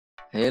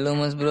Halo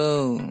Mas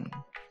Bro,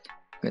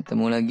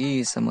 ketemu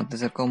lagi sama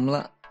Tuser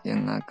Komla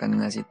yang akan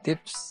ngasih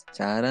tips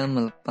cara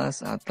melepas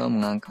atau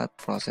mengangkat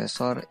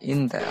prosesor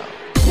Intel.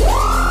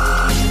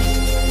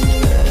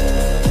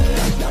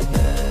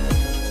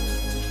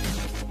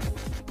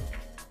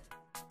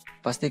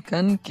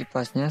 Pastikan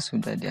kipasnya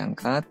sudah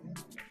diangkat,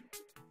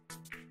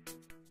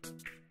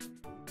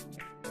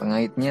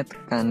 pengaitnya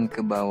tekan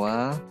ke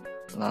bawah,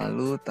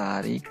 lalu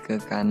tarik ke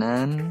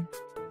kanan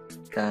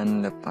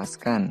dan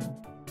lepaskan.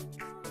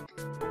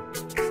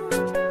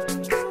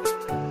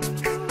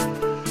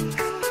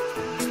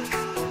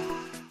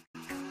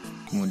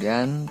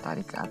 Kemudian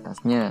tarik ke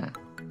atasnya.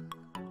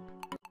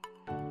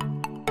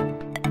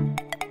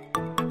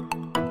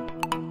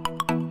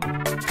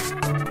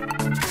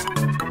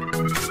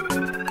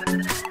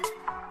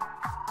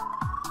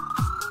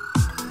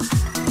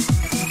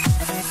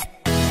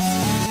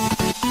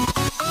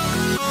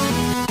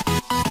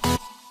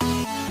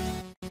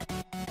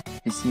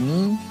 Di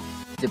sini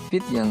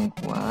jepit yang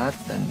kuat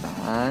dan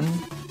tahan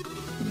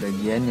di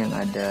bagian yang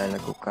ada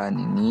lekukan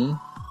ini.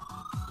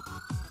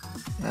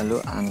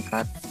 Lalu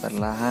angkat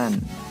perlahan,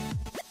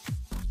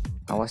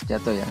 awas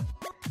jatuh ya.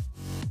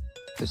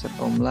 Tuser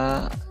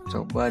Komla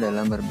coba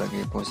dalam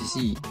berbagai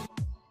posisi,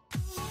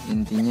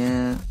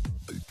 intinya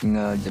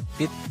tinggal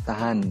jepit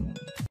tahan.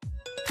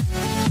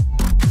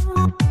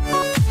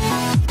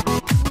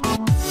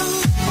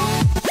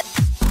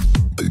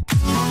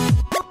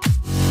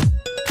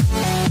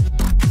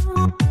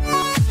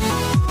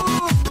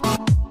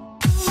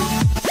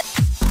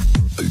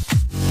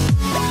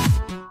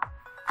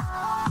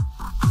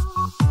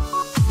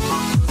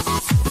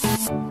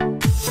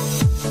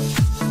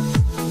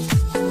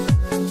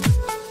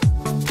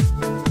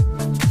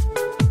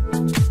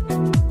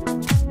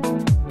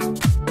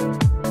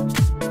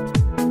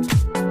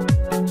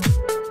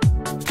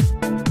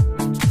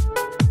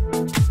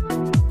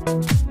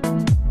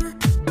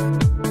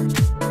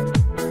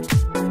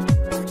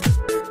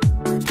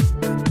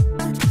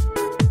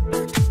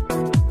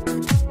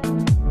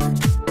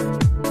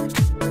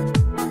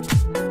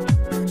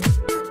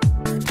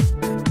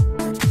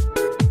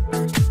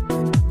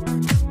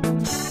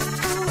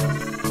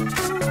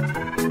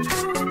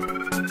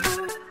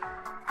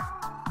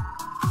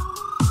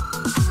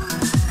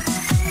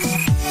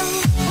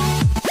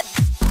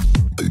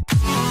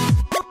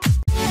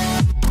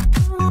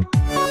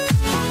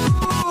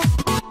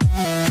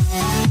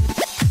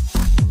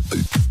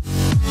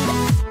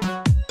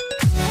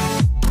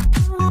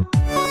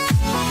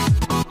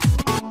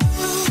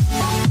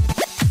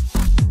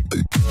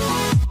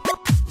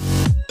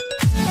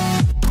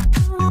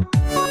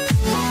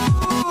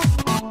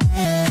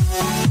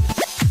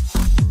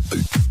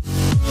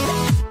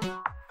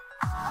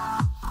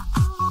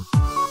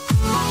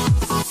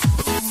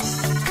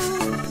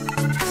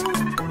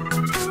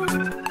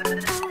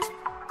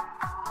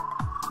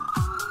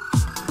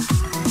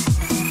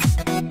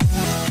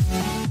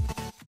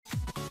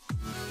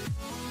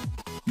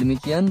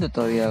 Demikian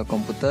tutorial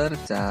komputer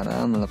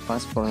cara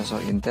melepas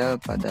prosesor Intel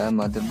pada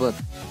motherboard.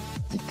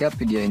 Jika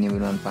video ini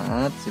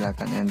bermanfaat,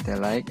 silakan ente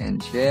like and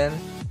share.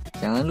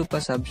 Jangan lupa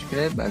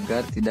subscribe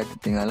agar tidak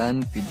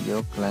ketinggalan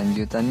video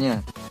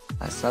kelanjutannya.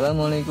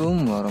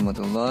 Assalamualaikum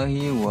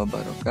warahmatullahi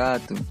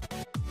wabarakatuh.